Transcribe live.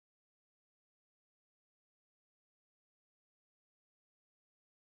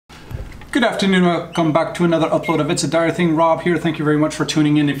Good afternoon, welcome back to another upload of It's a Dyer Thing. Rob here, thank you very much for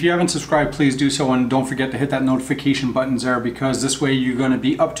tuning in. If you haven't subscribed, please do so, and don't forget to hit that notification button there, because this way you're going to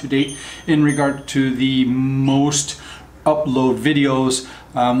be up to date in regard to the most upload videos.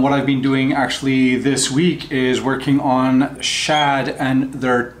 What I've been doing actually this week is working on Shad and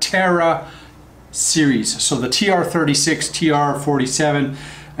their Terra series. So the TR36, TR47,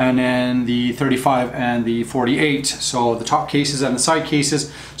 and then the 35 and the 48, so the top cases and the side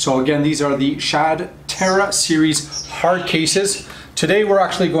cases. So again, these are the Shad Terra series hard cases. Today we're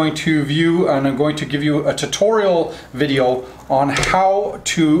actually going to view, and I'm going to give you a tutorial video on how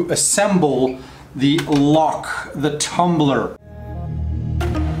to assemble the lock, the tumbler.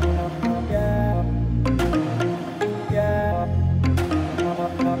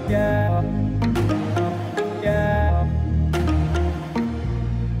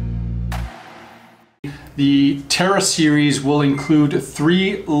 The Terra series will include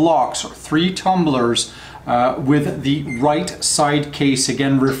 3 locks, or 3 tumblers with the right side case.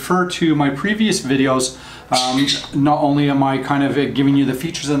 Again, refer to my previous videos. Not only am I kind of giving you the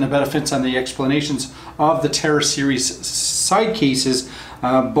features and the benefits and the explanations of the Terra series side cases,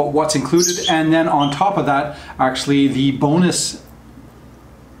 but what's included, and then on top of that, actually the bonus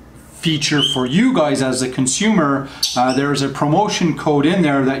feature for you guys as a consumer. There's a promotion code in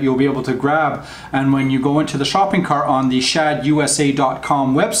there that you'll be able to grab, and when you go into the shopping cart on the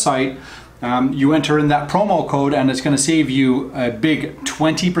shadusa.com website, you enter in that promo code and it's going to save you a big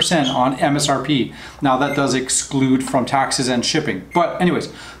 20% on MSRP. Now that does exclude from taxes and shipping, but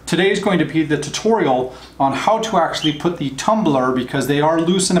anyways, today is going to be the tutorial on how to actually put the tumbler, because they are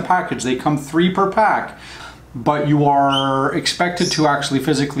loose in a package. They come 3 per pack, but you are expected to actually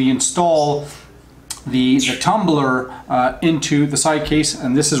physically install the tumbler into the side case,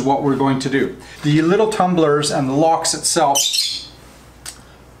 and this is what we're going to do. The little tumblers and the locks itself.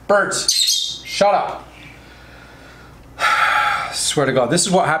 Birds, shut up. Swear to God, this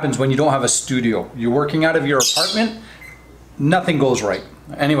is what happens when you don't have a studio. You're working out of your apartment, nothing goes right.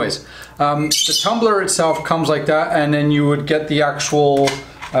 Anyways, the tumbler itself comes like that, and then you would get the actual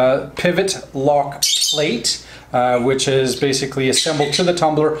pivot lock plate, which is basically assembled to the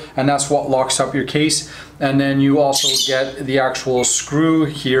tumbler, and that's what locks up your case. And then you also get the actual screw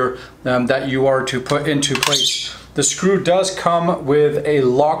here that you are to put into place. The screw does come with a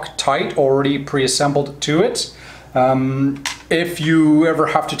Loctite already pre-assembled to it. If you ever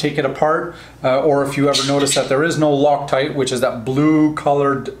have to take it apart, or if you ever notice that there is no Loctite, which is that blue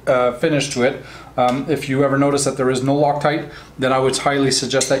colored finish to it, if you ever notice that there is no Loctite, then I would highly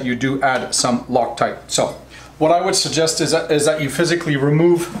suggest that you do add some Loctite. So what I would suggest is that you physically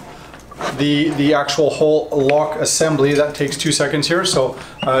remove the actual whole lock assembly. That takes 2 seconds here. So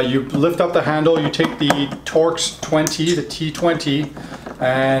you lift up the handle, you take the Torx 20, the T20,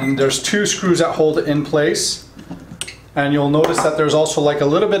 and there's 2 screws that hold it in place. And you'll notice that there's also like a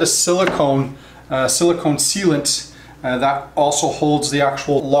little bit of silicone sealant that also holds the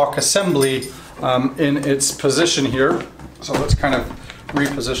actual lock assembly in its position here. So let's kind of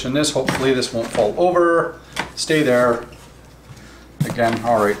reposition this. Hopefully this won't fall over. Stay there. Again,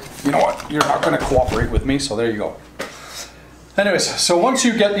 all right. You know what? You're not going to cooperate with me, so there you go. Anyways, so once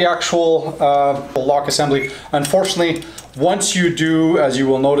you get the actual lock assembly, unfortunately, once you do, as you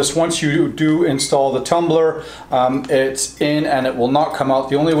will notice, once you do install the tumbler, it's in and it will not come out.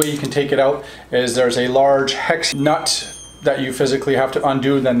 The only way you can take it out is there's a large hex nut that you physically have to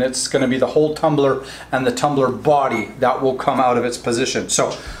undo. Then it's going to be the whole tumbler and the tumbler body that will come out of its position.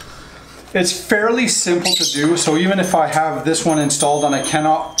 So it's fairly simple to do. So even if I have this one installed and I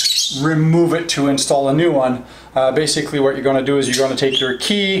cannot remove it to install a new one, basically what you're going to do is you're going to take your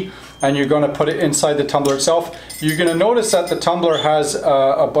key and you're going to put it inside the tumbler itself. You're going to notice that the tumbler has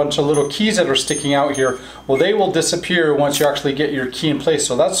a bunch of little keys that are sticking out here. Well, they will disappear once you actually get your key in place.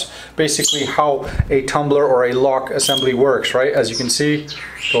 So that's basically how a tumbler or a lock assembly works, right? As you can see, it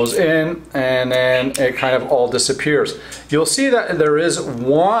goes in and then it kind of all disappears. You'll see that there is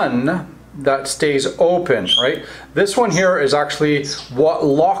one that stays open, right? This one here is actually what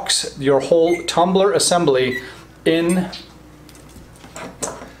locks your whole tumbler assembly in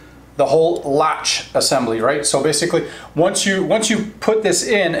the whole latch assembly, right? So basically, once you put this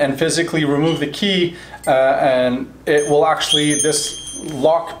in and physically remove the key, and it will actually, this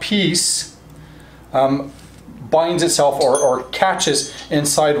lock piece binds itself or catches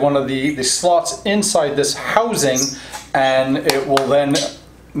inside one of the slots inside this housing, and it will then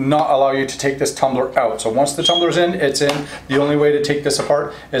not allow you to take this tumbler out. So once the tumbler's in, it's in. The only way to take this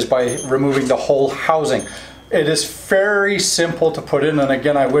apart is by removing the whole housing. It is very simple to put in, and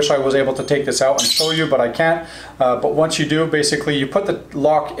again, I wish I was able to take this out and show you, but I can't. But once you do, basically you put the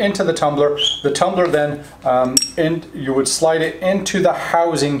lock into the tumbler then you would slide it into the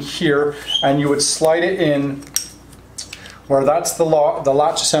housing here, and you would slide it in where that's the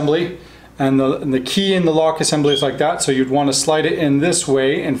latch assembly, and the key in the lock assembly is like that. So you'd want to slide it in this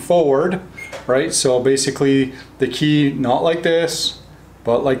way and forward, right? So basically the key, not like this,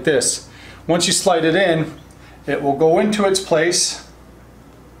 but like this. Once you slide it in, it will go into its place.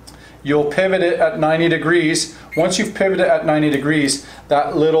 You'll pivot it at 90 degrees. Once you've pivoted at 90 degrees,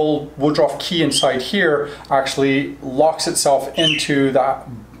 that little Woodruff key inside here actually locks itself into that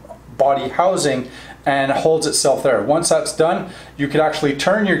body housing and holds itself there. Once that's done, you could actually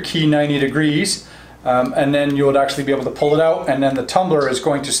turn your key 90 degrees and then you would actually be able to pull it out, and then the tumbler is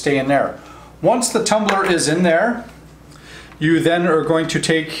going to stay in there. Once the tumbler is in there, you then are going to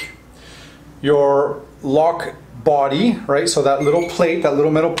take your lock body, right? So that little plate, that little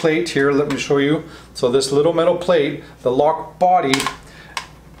metal plate here, let me show you. So this little metal plate, the lock body,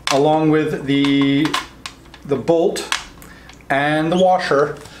 along with the bolt and the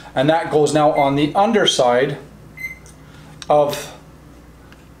washer, and that goes now on the underside of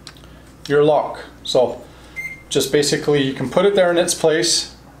your lock. So just basically you can put it there in its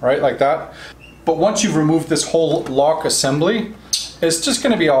place, right, like that. But once you've removed this whole lock assembly, it's just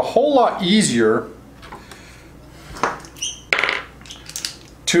going to be a whole lot easier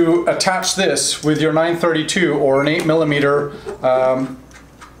to attach this with your 932 or an 8mm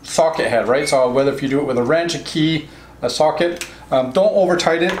socket head, right? So whether if you do it with a wrench, a key, a socket, don't over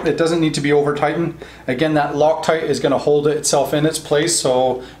tighten it. It doesn't need to be over tightened. Again, that Loctite is going to hold itself in its place,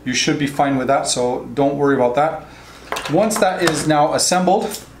 so you should be fine with that, so don't worry about that. Once that is now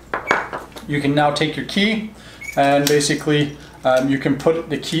assembled, you can now take your key and basically you can put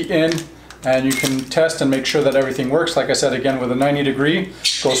the key in and you can test and make sure that everything works. Like I said, again, with a 90 degree,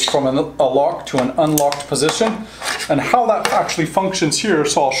 goes from a lock to an unlocked position. And how that actually functions here,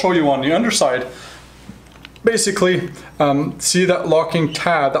 so I'll show you on the underside. Basically, see that locking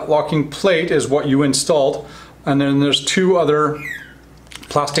tab, that locking plate is what you installed. And then there's two other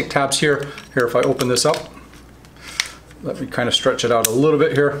plastic tabs here. Here, if I open this up, let me kind of stretch it out a little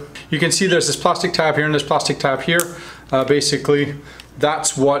bit here. You can see there's this plastic tab here and this plastic tab here. Basically,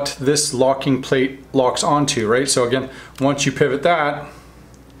 that's what this locking plate locks onto, right? So again, once you pivot that,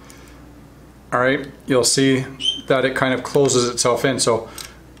 all right, you'll see that it kind of closes itself in. So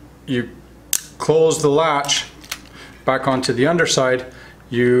you close the latch back onto the underside,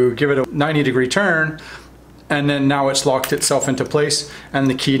 you give it a 90 degree turn, and then now it's locked itself into place and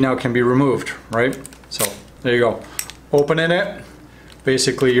the key now can be removed, right? So there you go. Opening it,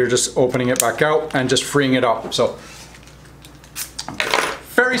 basically you're just opening it back out and just freeing it up. So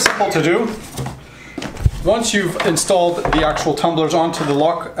very simple to do. Once you've installed the actual tumblers onto the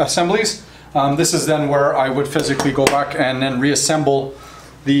lock assemblies, this is then where I would physically go back and then reassemble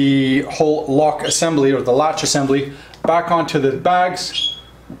the whole lock assembly or the latch assembly back onto the bags.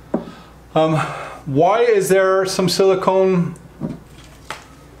 Why is there some silicone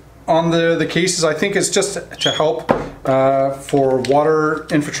on the cases? I think it's just to help for water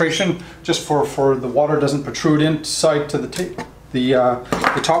infiltration, just for the water doesn't protrude inside to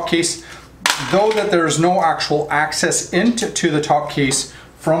the top case. Though that there's no actual access into the top case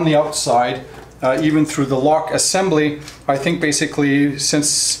from the outside, even through the lock assembly, I think basically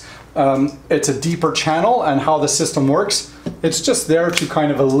since it's a deeper channel and how the system works, it's just there to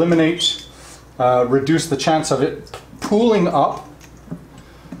kind of eliminate, reduce the chance of it pooling up.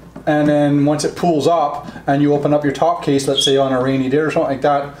 And then once it pools up and you open up your top case, let's say on a rainy day or something like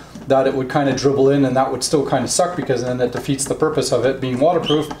that, that it would kind of dribble in, and that would still kind of suck, because then it defeats the purpose of it being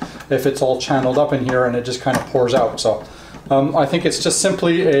waterproof if it's all channeled up in here and it just kind of pours out. So I think it's just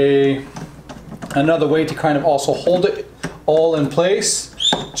simply another way to kind of also hold it all in place,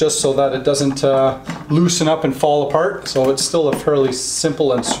 just so that it doesn't loosen up and fall apart. So it's still a fairly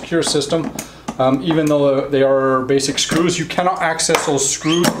simple and secure system. Even though they are basic screws, you cannot access those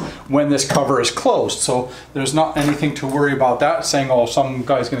screws when this cover is closed. So there's not anything to worry about that, saying, oh, some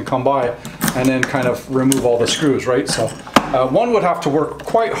guy's going to come by and then kind of remove all the screws, right? So one would have to work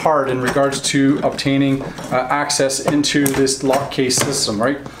quite hard in regards to obtaining access into this lock case system,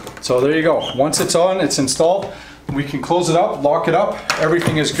 right? So there you go. Once it's on, it's installed, we can close it up, lock it up,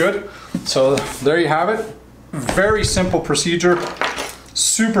 everything is good. So there you have it. Very simple procedure.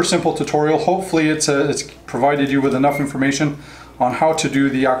 Super simple tutorial. Hopefully it's provided you with enough information on how to do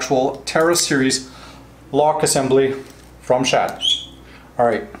the actual Terra series lock assembly from Shad. All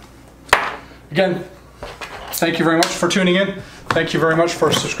right. Again, thank you very much for tuning in. Thank you very much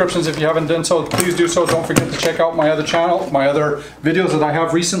for subscriptions. If you haven't done so, please do so. Don't forget to check out my other channel, my other videos that I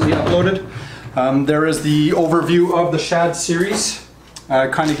have recently uploaded. There is the overview of the Shad series,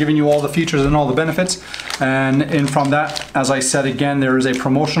 kind of giving you all the features and all the benefits. And from that, as I said again, there is a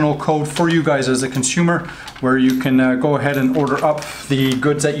promotional code for you guys as a consumer where you can go ahead and order up the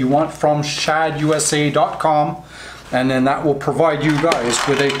goods that you want from shadusa.com, and then that will provide you guys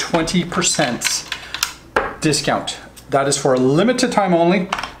with a 20% discount. That is for a limited time only,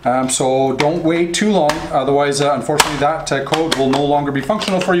 so don't wait too long. Otherwise, unfortunately, that code will no longer be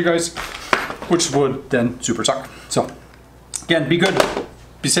functional for you guys, which would then super suck. So again, be good,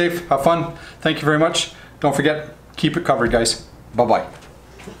 be safe, have fun. Thank you very much. Don't forget, keep it covered, guys. Bye-bye.